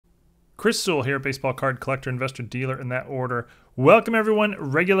Chris Sewall here, baseball card collector, investor, dealer in that order. Welcome everyone,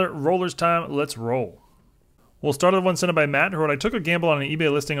 regular rollers time, let's roll. We'll start with one sent in by Matt, who wrote, I took a gamble on an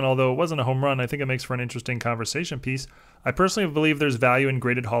eBay listing, and although it wasn't a home run, I think it makes for an interesting conversation piece. I personally believe there's value in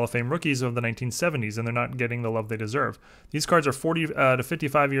graded Hall of Fame rookies of the 1970s, and they're not getting the love they deserve. These cards are 40 to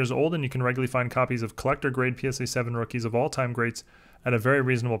 55 years old, and you can regularly find copies of collector-grade PSA 7 rookies of all-time greats at a very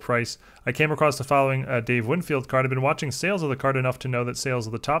reasonable price. I came across the following Dave Winfield card. I've been watching sales of the card enough to know that sales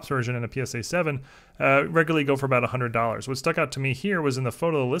of the Topps version and a PSA 7 regularly go for about $100. What stuck out to me here was in the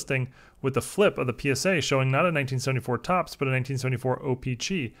photo of the listing with the flip of the PSA showing not a 1974 Topps, but a 1974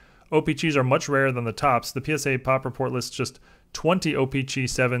 OPC. OPCs are much rarer than the Topps. The PSA Pop Report lists just 20 OPC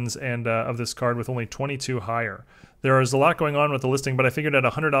 7s and of this card with only 22 higher. There is a lot going on with the listing, but I figured at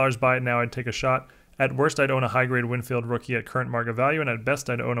 $100 buy it now, I'd take a shot. At worst, I'd own a high-grade Winfield rookie at current market value, and at best,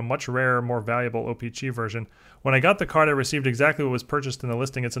 I'd own a much rarer, more valuable OPC version. When I got the card, I received exactly what was purchased in the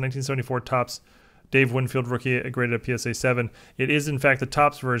listing. It's a 1974 Topps Dave Winfield rookie graded at PSA 7. It is, in fact, the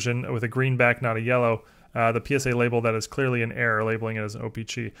Topps version with a green back, not a yellow. The PSA label that is clearly an error, labeling it as an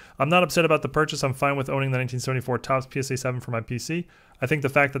OPC. I'm not upset about the purchase. I'm fine with owning the 1974 Topps PSA 7 for my PC. I think the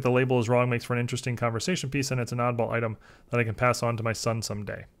fact that the label is wrong makes for an interesting conversation piece, and it's an oddball item that I can pass on to my son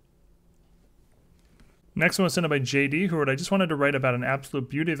someday. Next one was sent in by JD, who wrote, I just wanted to write about an absolute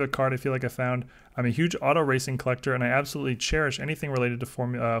beauty of the card I feel like I found. I'm a huge auto racing collector, and I absolutely cherish anything related to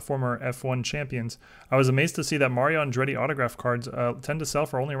former F1 champions. I was amazed to see that Mario Andretti autograph cards tend to sell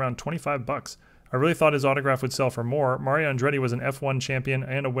for only around $25. I really thought his autograph would sell for more. Mario Andretti was an F1 champion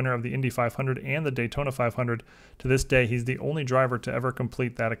and a winner of the Indy 500 and the Daytona 500. To this day, he's the only driver to ever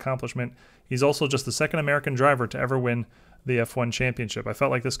complete that accomplishment. He's also just the second American driver to ever win the F1 championship. I felt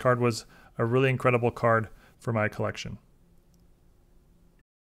like this card was a really incredible card for my collection.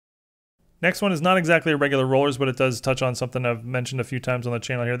 Next one is not exactly a regular rollers, but it does touch on something I've mentioned a few times on the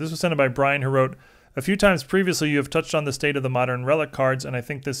channel here. This was sent in by Brian, who wrote, a few times previously you have touched on the state of the modern relic cards, and I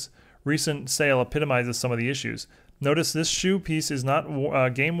think this recent sale epitomizes some of the issues. Notice this shoe piece is not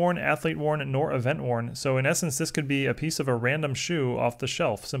game-worn, athlete-worn, nor event-worn, so in essence this could be a piece of a random shoe off the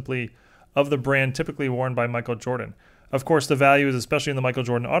shelf, simply of the brand typically worn by Michael Jordan. Of course, the value is especially in the Michael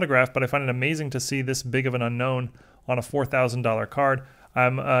Jordan autograph, but I find it amazing to see this big of an unknown on a $4,000 card.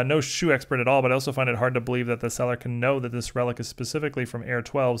 I'm no shoe expert at all, but I also find it hard to believe that the seller can know that this relic is specifically from Air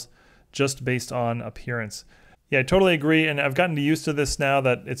 12s just based on appearance. Yeah, I totally agree, and I've gotten used to this now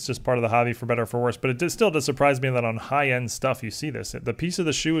that it's just part of the hobby for better or for worse, but it still does surprise me that on high-end stuff you see this. The piece of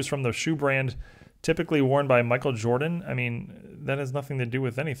the shoe is from the shoe brand typically worn by Michael Jordan. I mean, that has nothing to do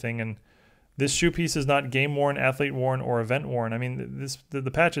with anything, and this shoe piece is not game-worn, athlete-worn, or event-worn. I mean,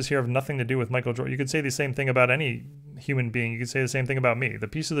 the patches here have nothing to do with Michael Jordan. You could say the same thing about any human being. You could say the same thing about me. The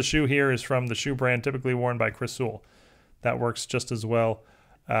piece of the shoe here is from the shoe brand typically worn by Chris Sewall. That works just as well.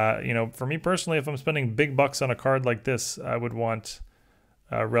 You know, for me personally, if I'm spending big bucks on a card like this, I would want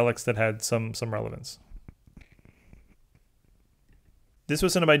relics that had some relevance. This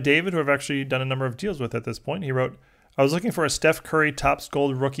was sent by David, who I've actually done a number of deals with at this point. He wrote, I was looking for a Steph Curry Topps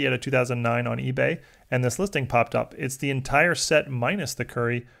Gold rookie at a 2009 on eBay, and this listing popped up. It's the entire set minus the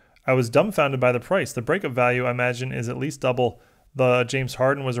Curry. I was dumbfounded by the price. The breakup value, I imagine, is at least double. The James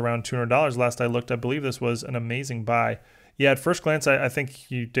Harden was around $200 last I looked. I believe this was an amazing buy. Yeah, at first glance, I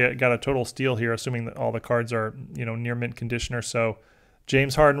think you got a total steal here, assuming that all the cards are, you know, near mint condition or so.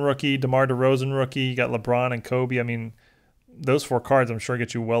 James Harden rookie, DeMar DeRozan rookie, you got LeBron and Kobe. I mean, those four cards I'm sure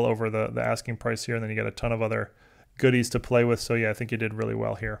get you well over the asking price here, and then you got a ton of other goodies to play with. So yeah, I think you did really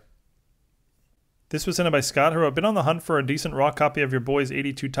well here. This was sent in by Scott, who wrote, been on the hunt for a decent raw copy of your boy's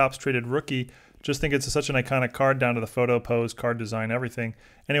 82 Topps traded rookie. Just think it's such an iconic card down to the photo, pose, card design, everything.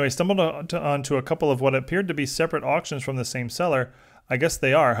 Anyway, stumbled onto a couple of what appeared to be separate auctions from the same seller. I guess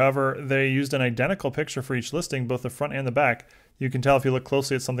they are. However, they used an identical picture for each listing, both the front and the back. You can tell if you look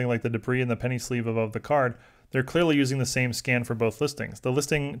closely at something like the debris and the penny sleeve above the card. They're clearly using the same scan for both listings. The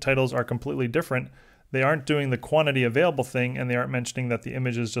listing titles are completely different. They aren't doing the quantity available thing, and they aren't mentioning that the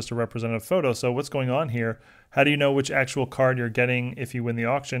image is just a representative photo. So what's going on here? How do you know which actual card you're getting if you win the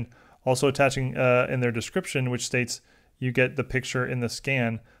auction? Also attaching in their description, which states you get the picture in the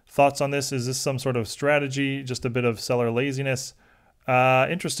scan. Thoughts on this? Is this some sort of strategy? Just a bit of seller laziness?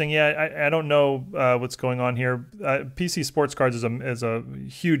 Interesting. Yeah, I don't know what's going on here. PC Sports Cards is a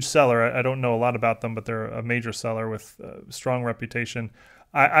huge seller. I don't know a lot about them, but they're a major seller with a strong reputation.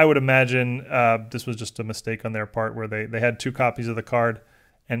 I would imagine this was just a mistake on their part where they had two copies of the card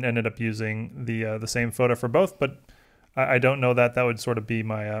and ended up using the same photo for both, but I don't know that. That would sort of be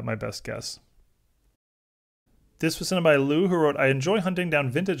my best guess. This was sent by Lou, who wrote, I enjoy hunting down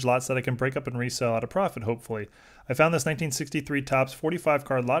vintage lots that I can break up and resell at a profit, hopefully. I found this 1963 Topps 45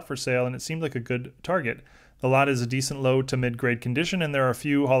 card lot for sale, and it seemed like a good target. The lot is a decent low to mid-grade condition, and there are a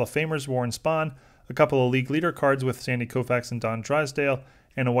few Hall of Famers, Warren Spahn, a couple of league leader cards with Sandy Koufax and Don Drysdale,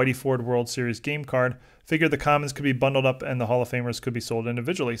 and a Whitey Ford World Series game card. Figured the commons could be bundled up and the Hall of Famers could be sold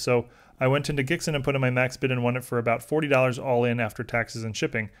individually. So I went into Gixon and put in my max bid and won it for about $40 all in after taxes and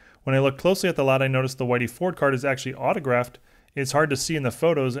shipping. When I looked closely at the lot, I noticed the Whitey Ford card is actually autographed. It's hard to see in the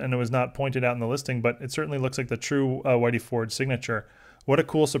photos and it was not pointed out in the listing, but it certainly looks like the true Whitey Ford signature. What a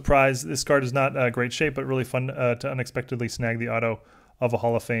cool surprise. This card is not great shape, but really fun to unexpectedly snag the auto of a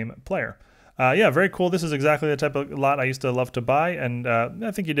Hall of Fame player. Yeah, very cool. This is exactly the type of lot I used to love to buy, and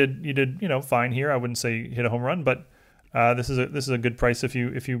I think you did fine here. I wouldn't say hit a home run, but this is a good price. If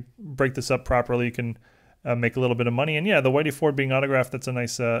you break this up properly, you can make a little bit of money. And yeah, the Whitey Ford being autographed, that's a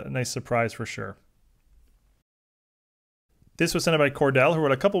nice surprise for sure. This was sent by Cordell, who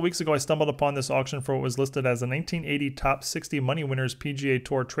wrote, a couple weeks ago I stumbled upon this auction for what was listed as the 1980 Top 60 Money Winners PGA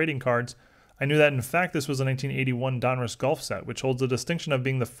Tour trading cards. I knew that in fact this was a 1981 Donruss golf set, which holds the distinction of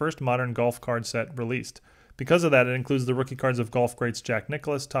being the first modern golf card set released. Because of that, it includes the rookie cards of golf greats Jack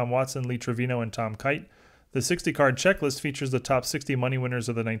Nicklaus, Tom Watson, Lee Trevino, and Tom Kite. The 60-card checklist features the top 60 money winners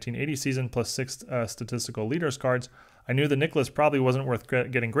of the 1980 season plus 6 statistical leaders cards. I knew the Nicklaus probably wasn't worth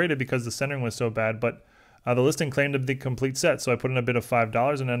getting graded because the centering was so bad, but the listing claimed the complete set, so I put in a bid of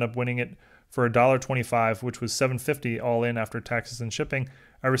 $5 and ended up winning it for $1.25, which was $7.50 all in after taxes and shipping.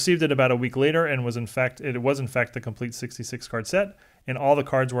 I received it about a week later, and it was in fact the complete 66 card set, and all the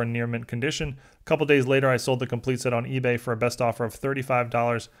cards were in near mint condition. A couple days later, I sold the complete set on eBay for a best offer of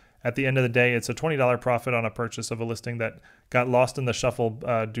 $35. At the end of the day, it's a $20 profit on a purchase of a listing that got lost in the shuffle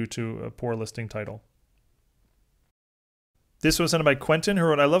due to a poor listing title. This was sent by Quentin, who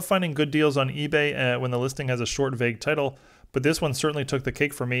wrote, I love finding good deals on eBay when the listing has a short, vague title, but this one certainly took the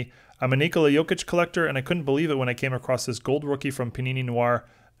cake for me. I'm a Nikola Jokic collector, and I couldn't believe it when I came across this gold rookie from Panini Noir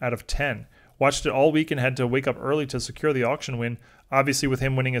out of 10. Watched it all week and had to wake up early to secure the auction win. Obviously, with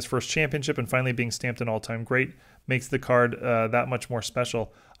him winning his first championship and finally being stamped an all-time great, makes the card that much more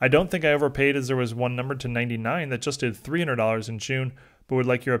special. I don't think I overpaid, as there was one numbered to 99 that just did $300 in June, but would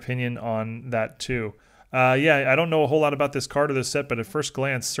like your opinion on that too. Yeah, I don't know a whole lot about this card or this set, but at first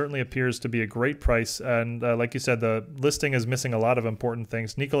glance, certainly appears to be a great price. And like you said, the listing is missing a lot of important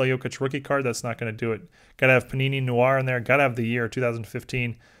things. Nikola Jokic rookie card, that's not going to do it. Got to have Panini Noir in there. Got to have the year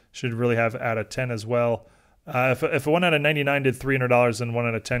 2015. Should really have out of 10 as well. If a 1 out of 99 did $300 and 1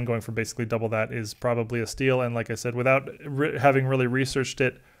 out of 10 going for basically double that is probably a steal. And like I said, without having really researched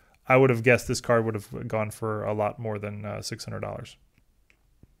it, I would have guessed this card would have gone for a lot more than $600.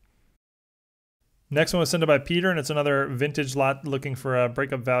 Next one was sent by Peter, and it's another vintage lot looking for a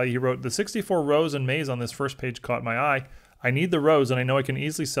breakup value. He wrote, the 64 Rose and Mays on this first page caught my eye. I need the Rose, and I know I can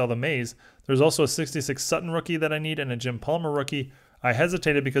easily sell the Mays. There's also a 66 Sutton rookie that I need and a Jim Palmer rookie. I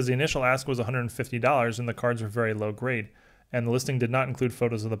hesitated because the initial ask was $150 and the cards were very low grade, and the listing did not include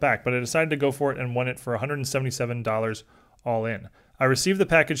photos of the back, but I decided to go for it and won it for $177 all in. I received the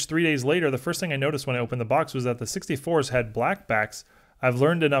package 3 days later. The first thing I noticed when I opened the box was that the 64s had black backs. I've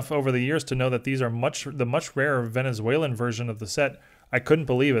learned enough over the years to know that these are the much rarer Venezuelan version of the set. I couldn't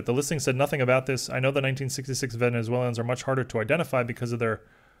believe it. The listing said nothing about this. I know the 1966 Venezuelans are much harder to identify because of their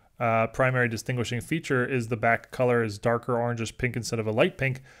primary distinguishing feature is the back color is darker orangish pink instead of a light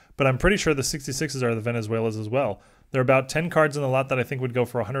pink, but I'm pretty sure the 66s are the Venezuelas as well. There are about 10 cards in the lot that I think would go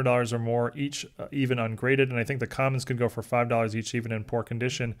for $100 or more each, even ungraded, and I think the commons could go for $5 each, even in poor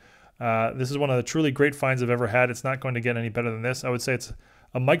condition. This is one of the truly great finds I've ever had. It's not going to get any better than this. I would say it's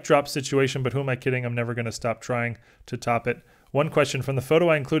a mic drop situation, but who am I kidding? I'm never going to stop trying to top it. One question from the photo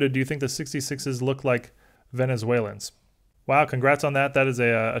I included, do you think the 66s look like Venezuelans? Wow, congrats on that. That is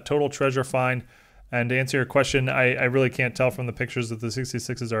a total treasure find. And to answer your question, I really can't tell from the pictures that the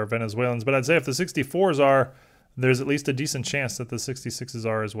 66s are Venezuelans, but I'd say if the 64s are, there's at least a decent chance that the 66s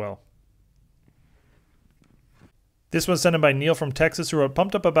are as well. This was sent in by Neil from Texas, who wrote,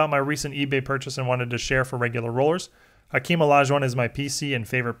 pumped up about my recent eBay purchase and wanted to share for regular rollers. Hakeem Olajuwon is my PC and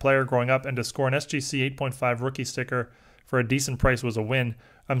favorite player growing up, and to score an SGC 8.5 rookie sticker for a decent price was a win.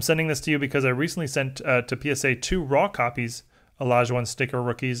 I'm sending this to you because I recently sent to PSA 2 raw copies Olajuwon sticker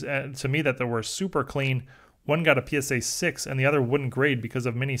rookies, and to me that they were super clean. One got a PSA 6 and the other wouldn't grade because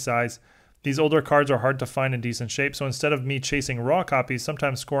of mini size. These older cards are hard to find in decent shape, so instead of me chasing raw copies,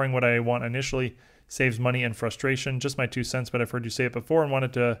 sometimes scoring what I want initially saves money and frustration. Just my 2 cents, but I've heard you say it before and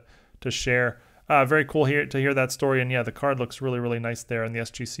wanted to share. Very cool to hear that story, and yeah, the card looks really, really nice there, and the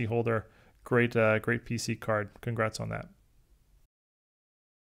SGC holder, great PC card. Congrats on that.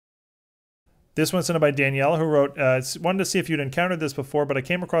 This one's sent in by Danielle, who wrote, wanted to see if you'd encountered this before, but I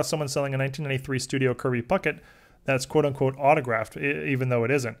came across someone selling a 1993 Studio Kirby Puckett that's quote-unquote autographed, even though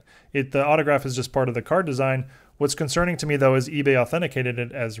it isn't. The autograph is just part of the card design. What's concerning to me, though, is eBay authenticated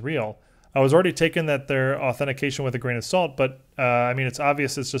it as real. I was already taken that their authentication with a grain of salt, but I mean, it's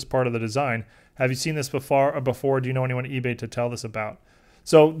obvious it's just part of the design. Have you seen this before? Do you know anyone at eBay to tell this about?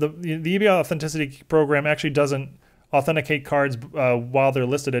 So the eBay authenticity program actually doesn't authenticate cards while they're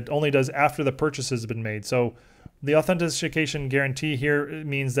listed. It only does after the purchase has been made. So the authentication guarantee here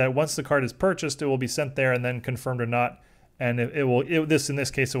means that once the card is purchased, it will be sent there and then confirmed or not. And in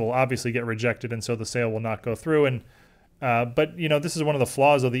this case, it will obviously get rejected, and so the sale will not go through. And but this is one of the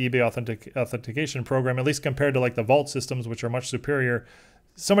flaws of the eBay authentication program, at least compared to like the vault systems, which are much superior.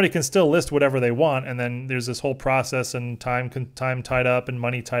 Somebody can still list whatever they want, and then there's this whole process and time tied up and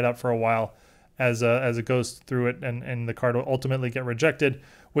money tied up for a while as it goes through it, and the card will ultimately get rejected.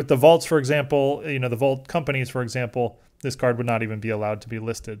 With the vaults, for example, the vault companies, for example, this card would not even be allowed to be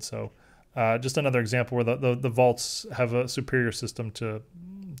listed. So just another example where the vaults have a superior system to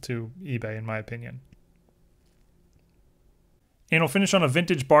eBay, in my opinion. And we'll finish on a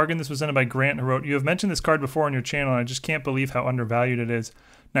vintage bargain. This was sent in by Grant, who wrote, "You have mentioned this card before on your channel, and I just can't believe how undervalued it is.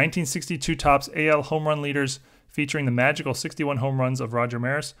 1962 Topps AL home run leaders featuring the magical 61 home runs of Roger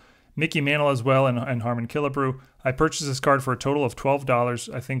Maris, Mickey Mantle as well, and Harmon Killebrew. I purchased this card for a total of $12.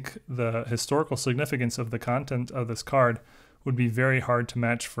 I think the historical significance of the content of this card would be very hard to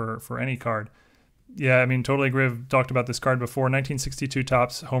match for any card." Yeah, I mean, totally agree. I've talked about this card before. 1962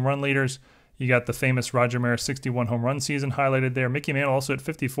 Topps home run leaders. You got the famous Roger Maris 61 home run season highlighted there. Mickey Mantle also at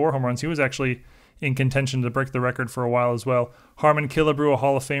 54 home runs. He was actually in contention to break the record for a while as well. Harmon Killebrew, a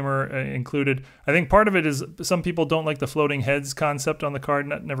Hall of Famer, included. I think part of it is some people don't like the floating heads concept on the card.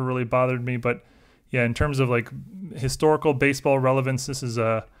 That never really bothered me. But yeah, in terms of like historical baseball relevance, this is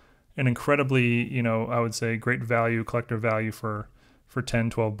an incredibly, I would say great value, collector value for 10,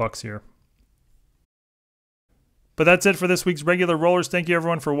 12 bucks here. But that's it for this week's Regular Rollers. Thank you,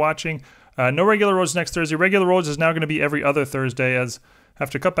 everyone, for watching. No Regular Rollers next Thursday. Regular Rollers is now going to be every other Thursday, as I have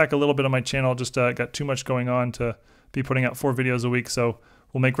to cut back a little bit on my channel. Just got too much going on to be putting out 4 videos a week. So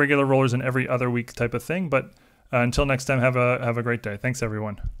we'll make Regular Rollers an every other week type of thing. But until next time, have a great day. Thanks,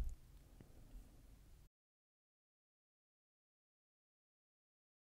 everyone.